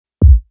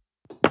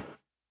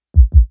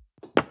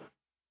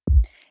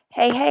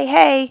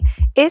Hey,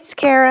 it's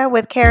Kara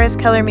with Kara's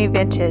Color Me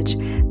Vintage.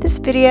 This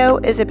video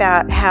is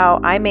about how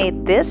I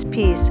made this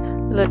piece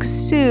look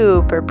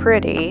super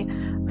pretty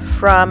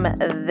from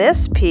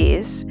this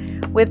piece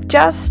with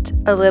just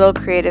a little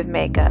creative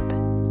makeup.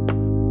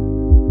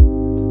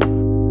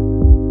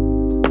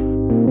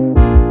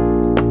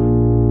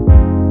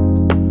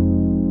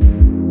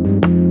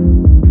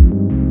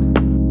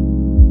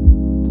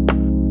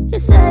 You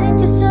said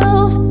it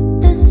yourself,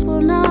 this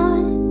will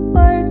not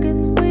work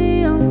if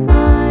we are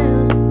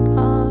miles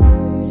apart.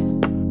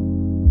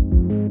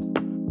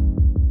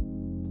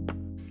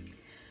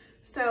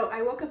 So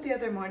I woke up the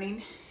other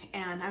morning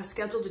and I was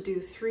scheduled to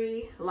do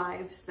 3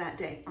 lives that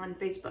day on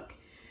Facebook.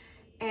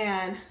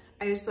 And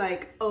I was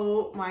like,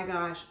 oh my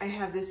gosh, I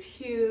have this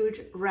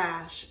huge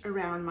rash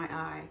around my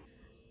eye.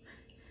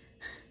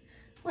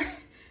 What's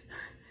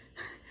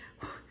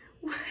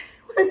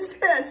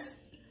this?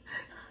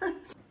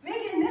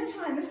 Megan, this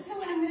is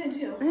what I'm gonna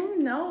do. I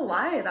don't know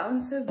why. That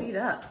one's so beat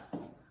up.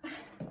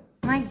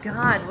 My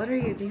God, what are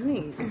you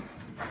doing?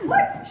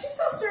 What? She's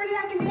so sturdy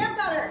I can dance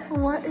on her.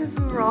 What is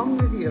wrong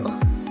with you?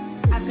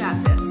 I've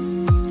got this.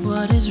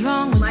 What is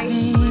wrong with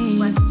me?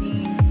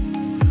 Reflecting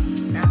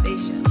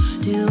foundation.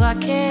 Do I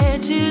care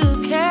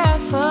too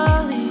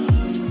carefully?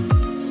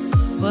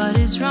 What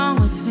is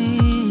wrong with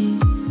me?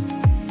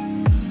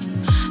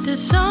 Does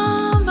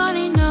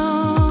somebody know?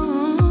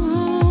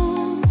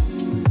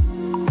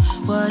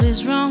 What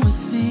is wrong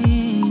with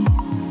me?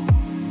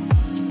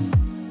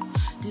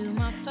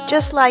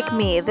 Just like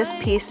me, this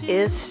piece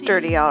is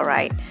sturdy all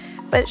right,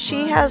 but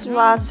she has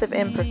lots of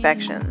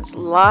imperfections,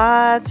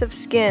 lots of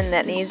skin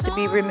that needs to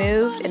be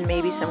removed and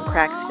maybe some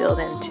cracks filled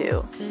in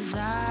too. 'Cause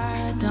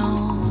I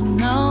don't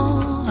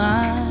know,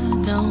 I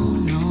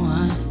don't know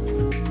why.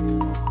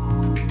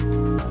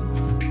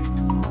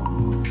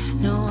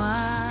 No,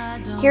 I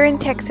don't. Here in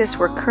Texas,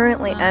 we're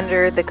currently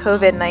under the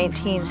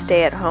COVID-19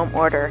 stay-at-home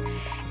order,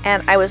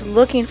 and I was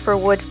looking for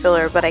wood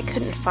filler, but I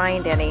couldn't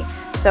find any,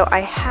 so I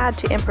had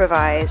to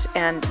improvise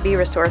and be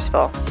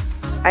resourceful.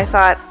 I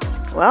thought,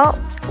 well,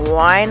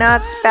 why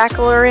not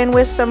spackle her in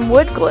with some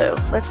wood glue?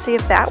 Let's see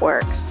if that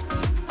works.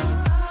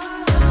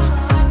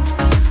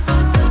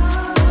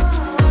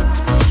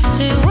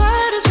 Say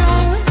what is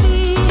wrong with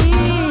me?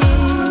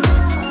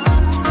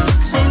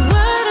 Say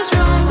what is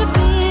wrong with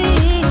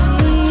me?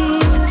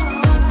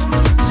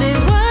 Say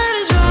what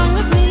is wrong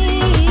with me?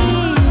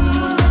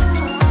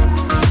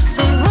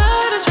 Say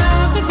what is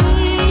wrong with me?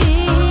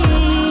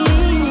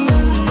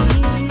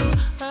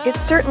 It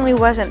certainly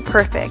wasn't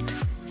perfect,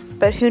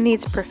 but who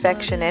needs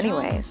perfection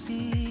anyways?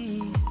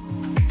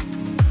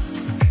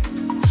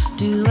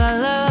 Do I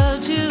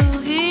love you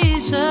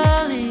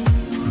easily?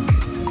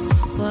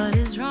 What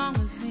is wrong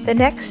with me? The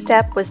next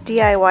step was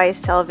DIY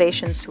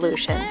salvation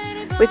solution.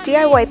 With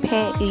DIY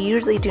paint, you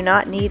usually do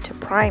not need to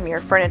prime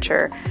your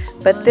furniture,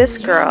 but this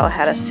girl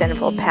had a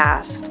sinful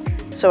past,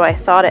 so I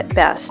thought it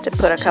best to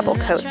put a couple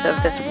coats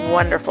of this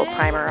wonderful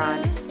primer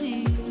on.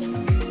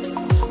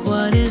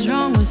 What is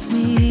wrong with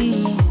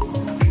me?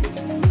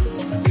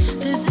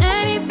 Does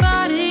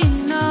anybody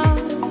know?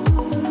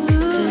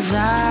 'Cause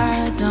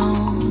I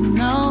don't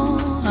know,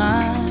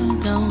 I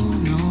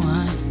don't know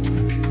why.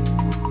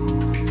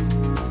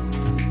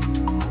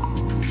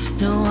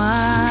 No,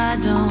 I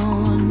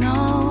don't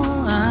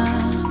know,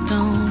 I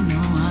don't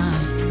know why.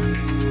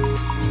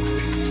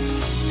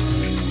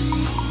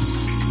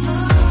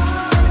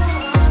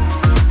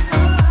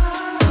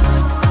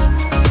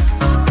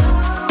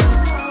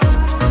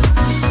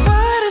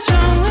 What is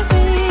wrong with me?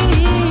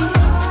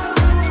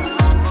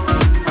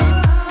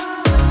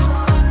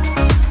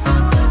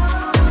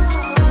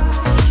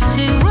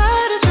 Say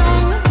what is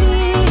wrong with me?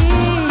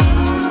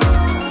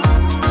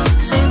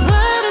 Say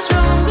what is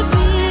wrong with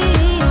me?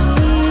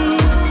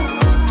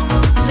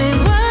 Say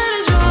what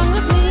is wrong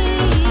with me?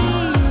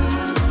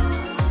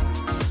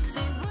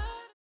 Say what?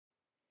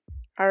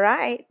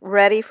 Alright,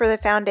 ready for the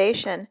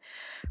foundation.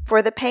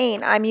 For the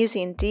paint, I'm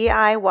using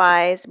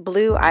DIY's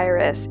Blue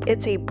Iris.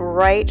 It's a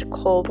bright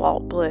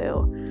cobalt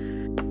blue.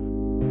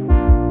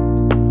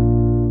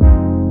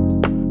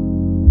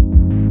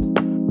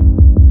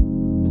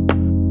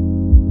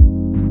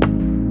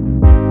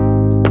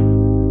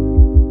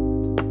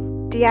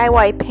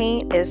 DIY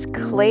paint is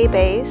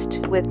clay-based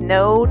with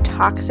no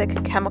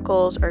toxic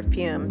chemicals or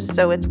fumes,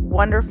 so it's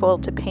wonderful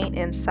to paint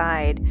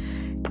inside.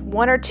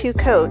 1 or 2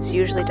 coats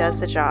usually does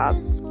the job.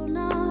 This will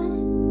not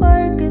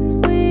work if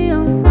we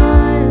are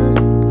miles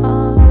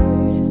apart.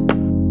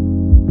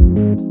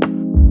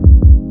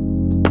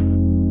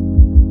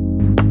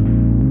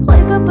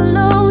 Wake up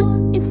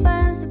alone, you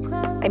find the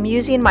clothes. I'm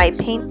using my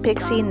Paint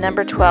Pixie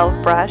number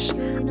 12 brush.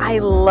 I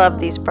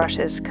love these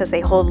brushes because they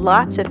hold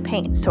lots of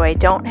paint, so I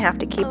don't have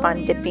to keep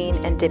on dipping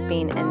and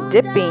dipping and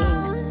dipping.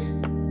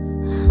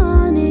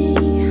 Honey,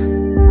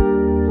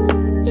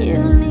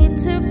 you need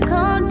to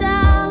calm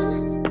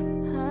down.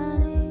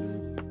 Honey,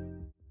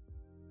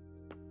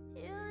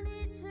 you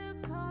need to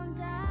calm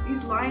down.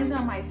 These lines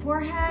on my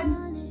forehead,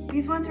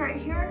 these ones right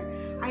here,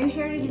 I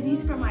inherited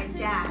these from my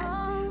dad.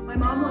 My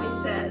mom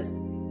always says,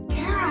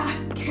 Kara,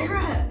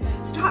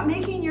 stop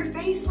making your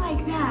face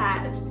like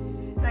that.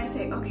 And I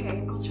say,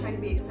 okay, I'll try to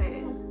be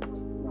excited.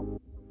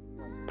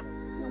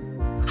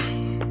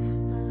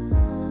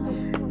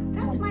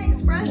 That's my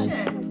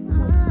expression.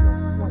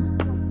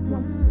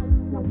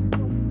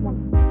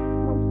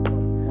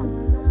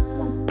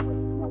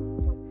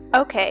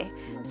 Okay,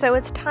 so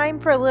it's time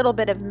for a little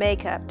bit of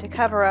makeup to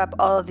cover up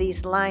all of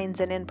these lines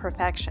and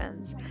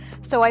imperfections.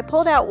 So I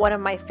pulled out one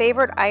of my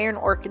favorite iron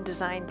orchid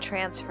design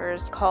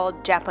transfers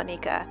called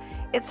Japonica.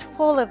 It's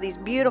full of these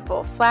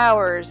beautiful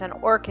flowers and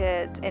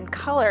orchids in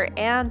color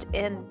and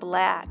in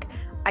black.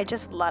 I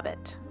just love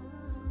it.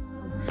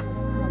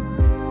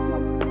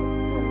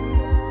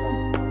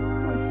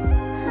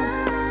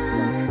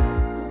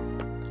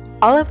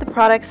 All of the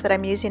products that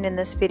I'm using in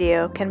this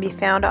video can be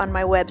found on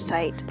my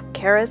website,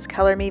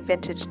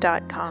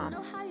 karascolormevintage.com.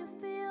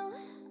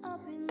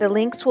 The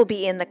links will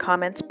be in the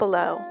comments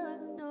below.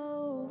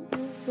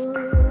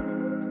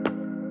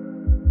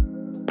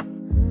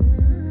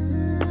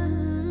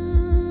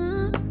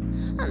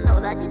 I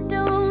know that you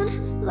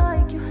don't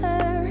like your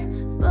hair,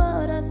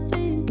 but I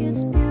think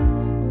it's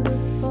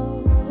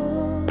beautiful.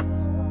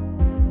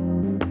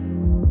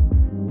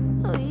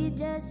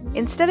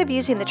 Instead of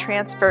using the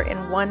transfer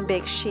in one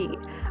big sheet,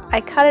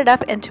 I cut it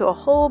up into a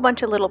whole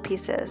bunch of little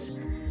pieces.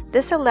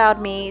 This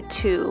allowed me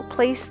to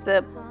place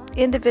the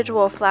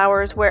individual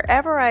flowers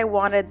wherever I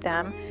wanted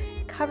them,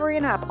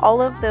 covering up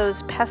all of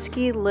those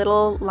pesky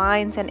little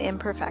lines and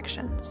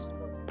imperfections.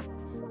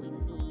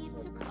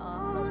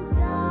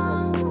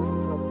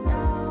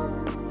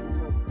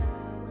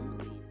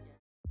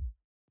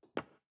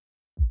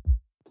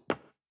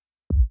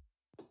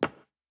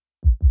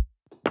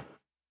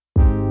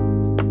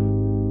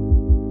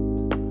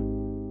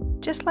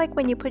 Just like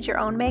when you put your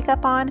own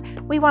makeup on,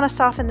 we want to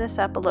soften this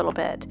up a little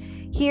bit.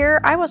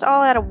 Here, I was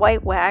all out of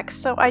white wax,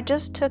 so I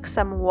just took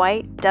some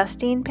white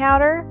dusting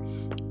powder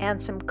and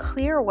some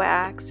clear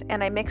wax,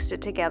 and I mixed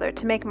it together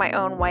to make my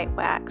own white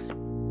wax.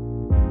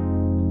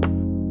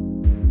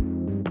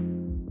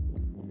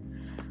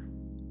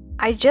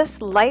 I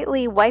just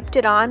lightly wiped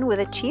it on with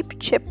a cheap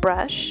chip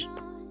brush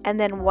and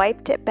then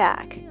wiped it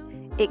back.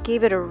 It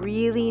gave it a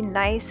really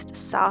nice,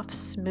 soft,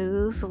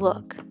 smooth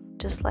look,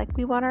 just like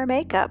we want our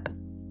makeup.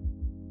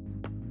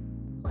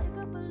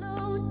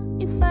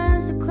 Your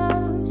fans are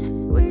close,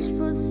 reach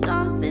for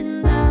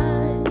something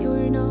that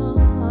you're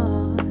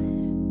not.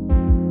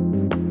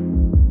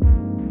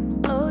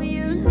 Oh,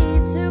 you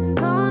need to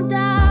calm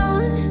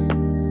down,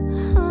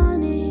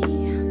 honey.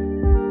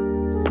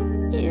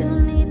 You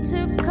need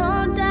to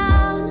calm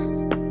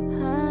down,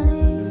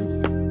 honey.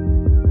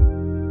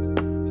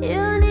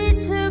 You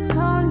need to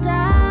calm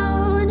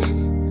down,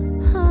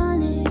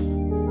 honey.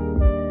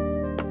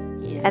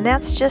 And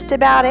that's just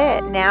about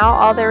it. Now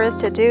all there is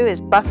to do is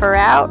buff her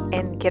out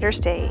and get her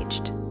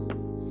staged.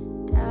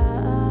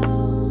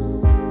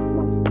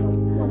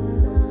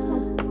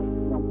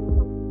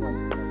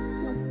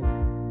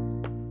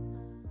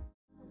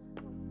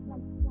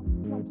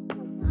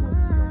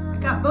 I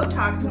got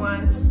Botox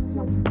once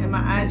and my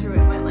eyes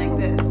went like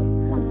this.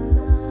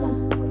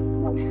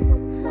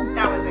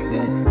 That wasn't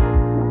good.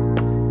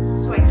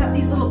 So I cut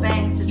these little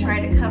bangs to try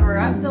to cover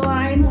up the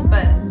lines,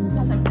 but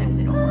sometimes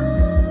they don't work.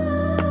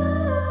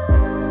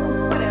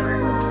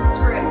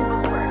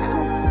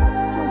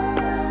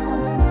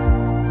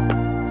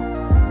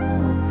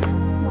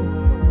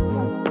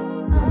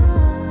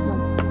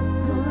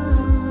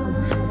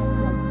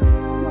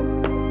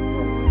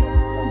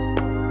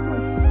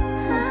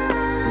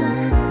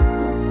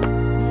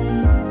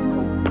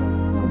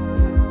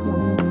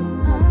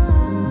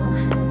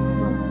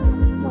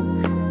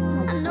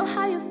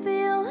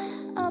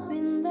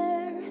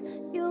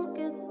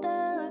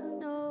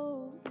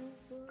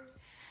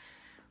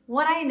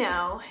 What I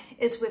know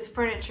is with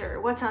furniture,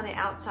 what's on the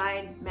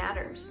outside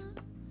matters.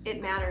 It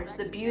matters.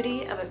 The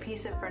beauty of a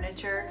piece of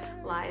furniture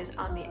lies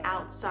on the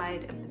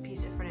outside of the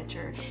piece of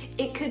furniture.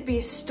 It could be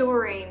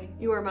storing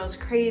your most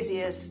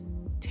craziest,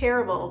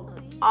 terrible,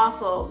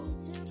 awful,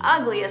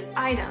 ugliest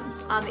items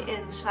on the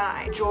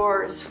inside.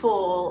 Drawers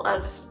full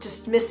of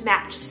just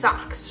mismatched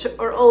socks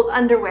or old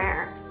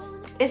underwear.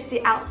 It's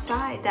the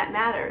outside that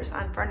matters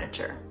on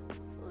furniture.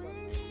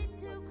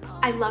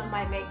 I love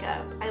my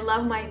makeup. I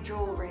love my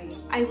jewelry.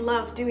 I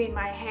love doing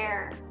my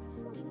hair.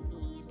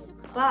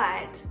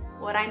 But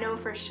what I know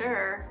for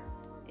sure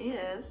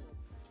is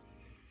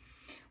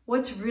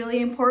what's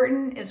really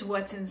important is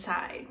what's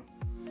inside.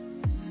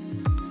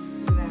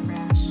 Look at that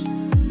rash.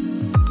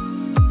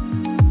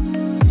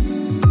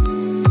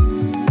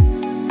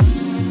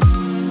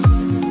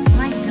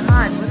 My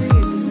God, what are you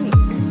doing?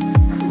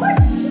 What?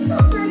 She's so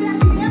sturdy, I have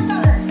to dance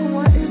on her.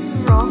 What is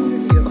wrong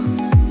with you?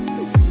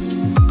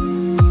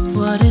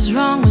 What is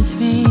wrong with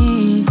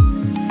me?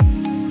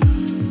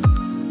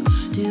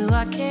 Do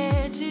I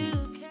care too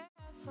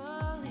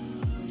carefully?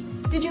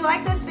 Did you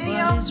like this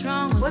video? What is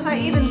wrong with Was I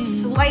me?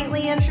 even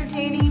slightly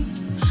entertaining?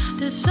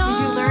 Did you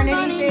learn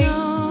anything?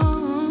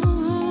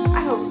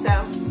 I hope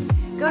so.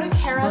 Go to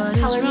Kara's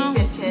Color Me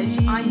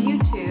Vintage on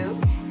YouTube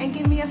and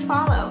give me a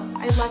follow.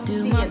 I'd love to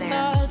see you there. Do my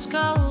thoughts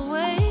go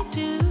way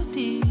too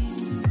deep?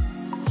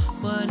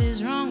 What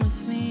is wrong with